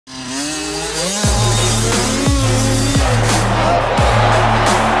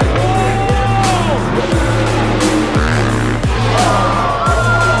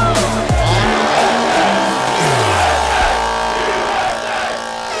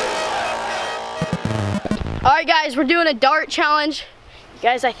Alright guys, we're doing a dart challenge. You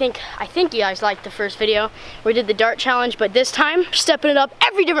guys, I think you guys liked the first video. We did the dart challenge, but this time, we're stepping it up.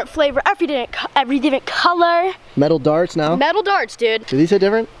 Every different flavor, every different color. Metal darts now? Metal darts, dude. Do these hit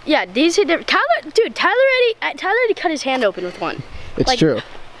different? Yeah, these hit different. Tyler already cut his hand open with one. It's like, true.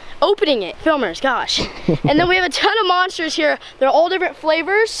 Opening it, filmers, gosh. And then we have a ton of monsters here. They're all different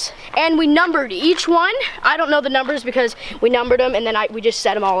flavors, and we numbered each one. I don't know the numbers because we numbered them and then we just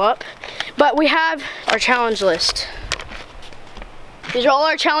set them all up. But we have our challenge list. These are all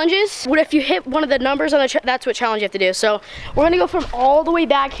our challenges. What if you hit one of the numbers on the that's what challenge you have to do. So we're gonna go from all the way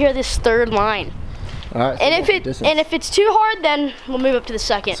back here, this third line. All right. And if it's too hard, then we'll move up to the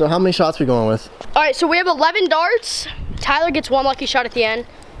second. So how many shots are we going with? All right, so we have 11 darts. Tyler gets one lucky shot at the end.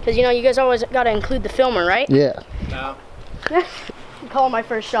 Because you know, you guys always gotta include the filmer, right? Yeah. No. I'm calling my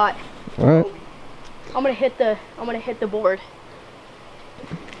first shot. All right. I'm gonna hit the board.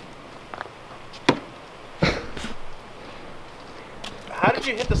 How did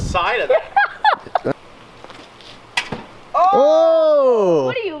you hit the side of that? Oh!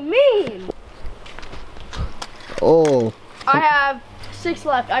 What do you mean? Oh. I have 6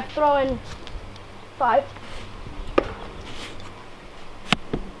 left. I've thrown 5.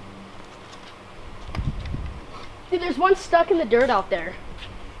 Dude, there's one stuck in the dirt out there.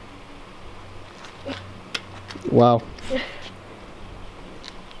 Wow.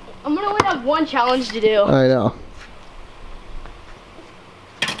 I'm gonna only have one challenge to do. I know.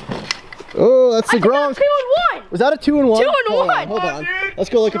 Oh, that's the Gronk. 2 and 1. Was that a 2 and 1? 2 and 1. Hold on. Let's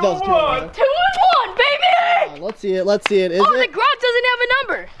go look if that was 2 and 1. 2 and 1, baby! Let's see it. Let's see it. Is oh, it? the Gronk doesn't have a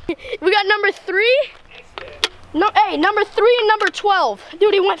number. We got number 3. No, hey, number 3 and number 12.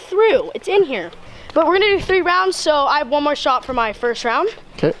 Dude, he went through. It's in here. But we're gonna do 3 rounds, so I have one more shot for my first round.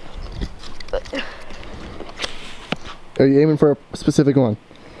 Okay. Are you aiming for a specific one?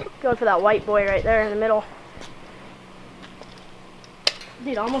 Going for that white boy right there in the middle.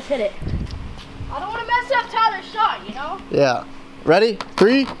 Dude, I almost hit it. I don't want to mess up Tyler's shot, you know? Yeah. Ready?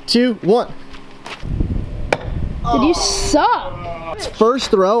 3, 2, 1. Dude, you suck. First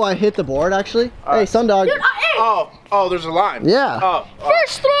throw, I hit the board actually. Hey, Sundog. Dude, hey. Oh, there's a line. Yeah.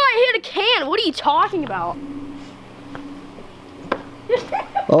 First throw, I hit a can. What are you talking about?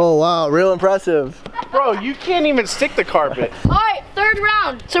 Oh wow, real impressive. Bro, you can't even stick the carpet. All right, 3rd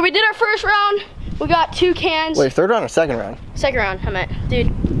round. So we did our first round. We got 2 cans. Wait, 3rd round or 2nd round? 2nd round, I meant,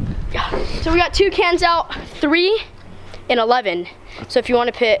 dude. So we got 2 cans out, 3 and 11. So if you want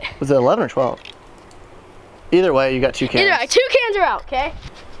to pit. Was it 11 or 12? Either way, you got 2 cans. Either way, 2 cans are out, okay?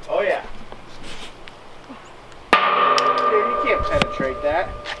 Oh yeah. Dude, you can't penetrate that.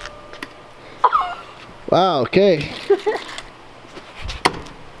 Wow, okay.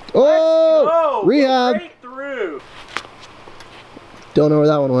 Oh, rehab. Straight through. Don't know where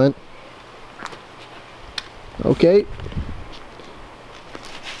that one went. Okay.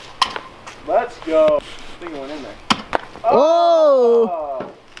 Let's go. I think it went in there. Oh!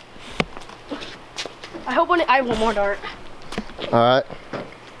 I hope I have one more dart. All right.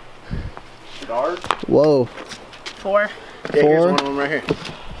 Dart. Whoa. 4. Yeah, here's one of them right here.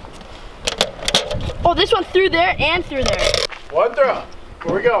 Oh, this one through there and through there. One throw.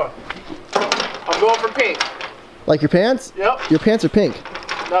 Where we going? I'm going for pink. Like your pants? Yep. Your pants are pink.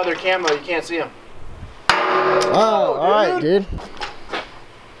 No, they're camo. You can't see them. Oh, all right, dude.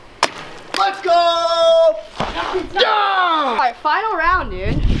 Let's go! Yeah! All right, final round,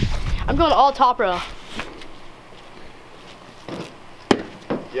 dude. I'm going all top row.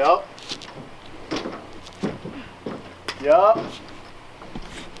 Yup. Yup.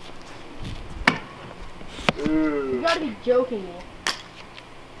 Ooh. You gotta be joking me.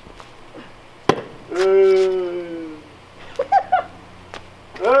 Ooh.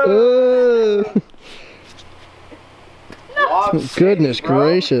 Ooh. No. Goodness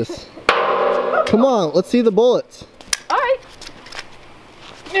gracious. Come on, let's see the bullets. All right.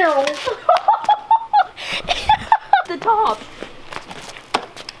 The top.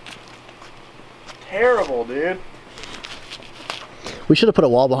 Terrible, dude. We should have put a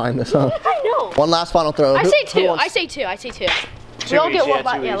wall behind this, huh? I know. One last final throw. I say 2. I say 2. I say 2. We all get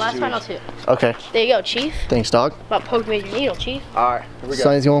one. Yeah, last final 2. Okay. There you go, Chief. Thanks, dog. About poke me with your needle, Chief. All right, here we go.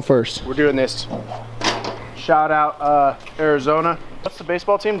 Sonny's going first. We're doing this. Shout out Arizona. What's the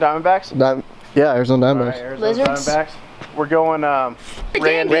baseball team? Diamondbacks? Yeah, Arizona Diamondbacks. Right, Arizona Lizards? Diamondbacks. We're going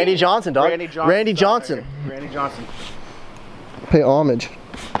Randy Johnson, dog. Randy Johnson. Randy Johnson. Randy Johnson. Pay homage.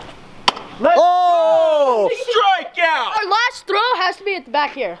 Oh! Strikeout! Our last throw has to be at the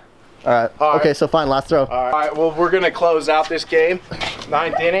back here. All right. All right. Okay, so fine, last throw. All right, well, we're going to close out this game.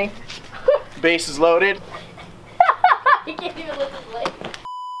 9th inning. Bases loaded. You can't even lift his leg.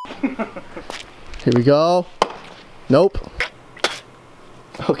 Here we go. Nope.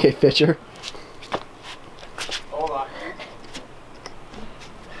 Okay, Fisher. Hold on.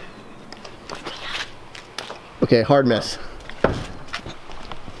 Okay, hard miss.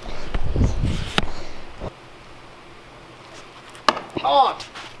 Oh!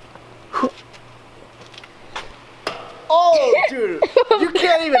 Oh, dude. You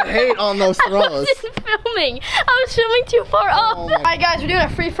can't even hate on those I throws. wasn't filming. I was filming too far up. Oh my- All right, guys, we're doing a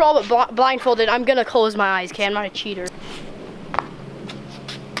free-for-all but blindfolded. I'm gonna close my eyes, okay? I'm not a cheater.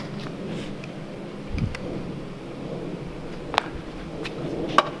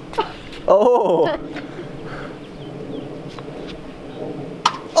 Oh.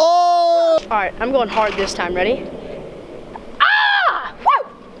 Oh. All right, I'm going hard this time. Ready? Ah! Woo!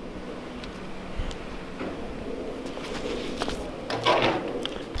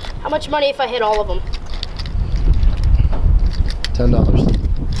 How much money if I hit all of them? $10.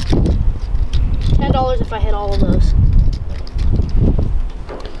 $10 if I hit all of those.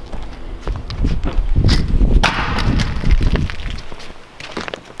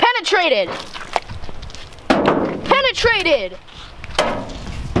 Penetrated! Penetrated!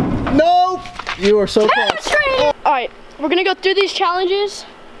 Nope. You are so close. Penetrated! Alright, we're gonna go through these challenges.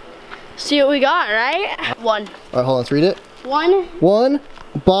 See what we got, right? One. All right, hold on. Let's read it. One. One.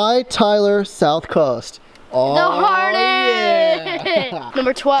 By Tyler, South Coast. Oh, The hardest! yeah.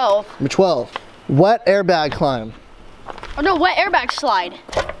 Number 12. Number 12. Wet airbag climb. Oh no, wet airbag slide.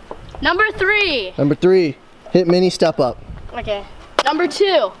 Number 3. Number 3. Hit mini step up. Okay. Number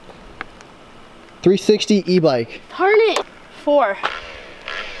 2. 360 e-bike. Darn it. 4.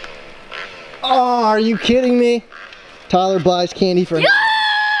 Oh, are you kidding me? Tyler buys candy for him.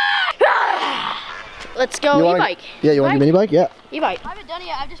 Let's go You wanna- e-bike. Yeah, you want to do mini bike? Yeah. E-bike. I haven't done it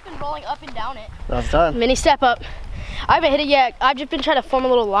yet. I've just been rolling up and down it. That's time. Mini step up. I haven't hit it yet. I've just been trying to form a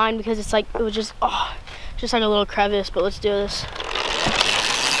little line because it's like, it was just, oh, just like a little crevice, but let's do this.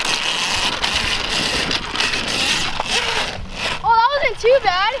 Oh, that wasn't too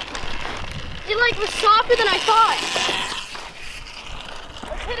bad. It like was softer than I thought.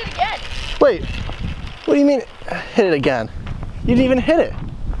 Let's hit it again. Wait, what do you mean hit it again? You didn't even hit it.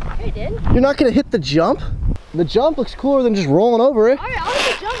 Okay, I did. You're not gonna hit the jump? The jump looks cooler than just rolling over it. All right, I'll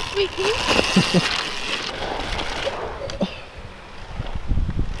hit the jump, sweet pea.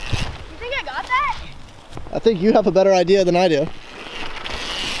 You think I got that? I think you have a better idea than I do.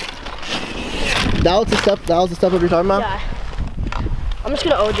 That was the step up you're talking about? Yeah. I'm just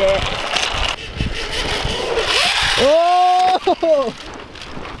gonna OJ it. Oh!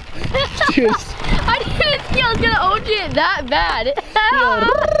 Dude. I didn't think I was gonna OJ it that bad.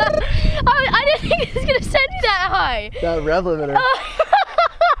 I didn't think it was gonna send me that high. That rev limiter.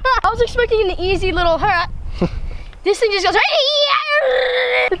 I was expecting an easy little hurt. This thing just goes.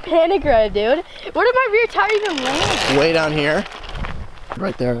 The panic ride, dude. Where did my rear tire even land? Way down here.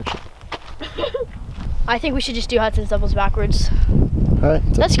 Right there, actually. I think we should just do Hudson's doubles backwards. All right.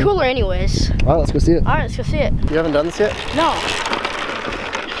 That's cooler anyways. All right, let's go see it. All right, let's go see it. You haven't done this yet? No.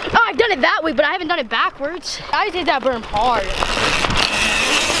 Oh, I've done it that way, but I haven't done it backwards. I just hit that berm hard.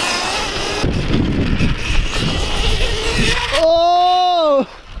 Oh!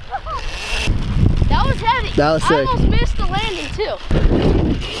 That was heavy. That was sick. I almost missed the landing too.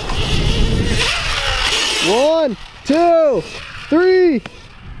 1, 2, 3,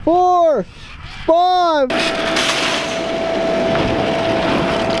 4, 5.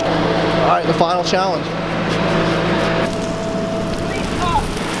 All right, the final challenge.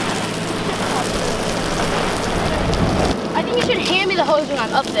 I think you should hand me the hose when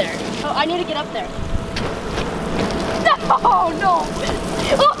I'm up there. Oh, I need to get up there. No, no.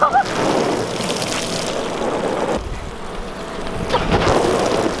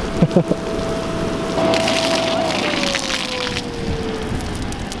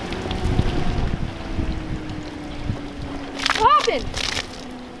 What happened?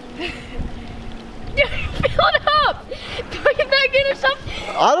 Fill it up. Bring it back in or something.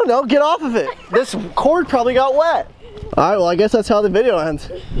 I don't know, get off of it. This cord probably got wet. All right, well, I guess that's how the video ends.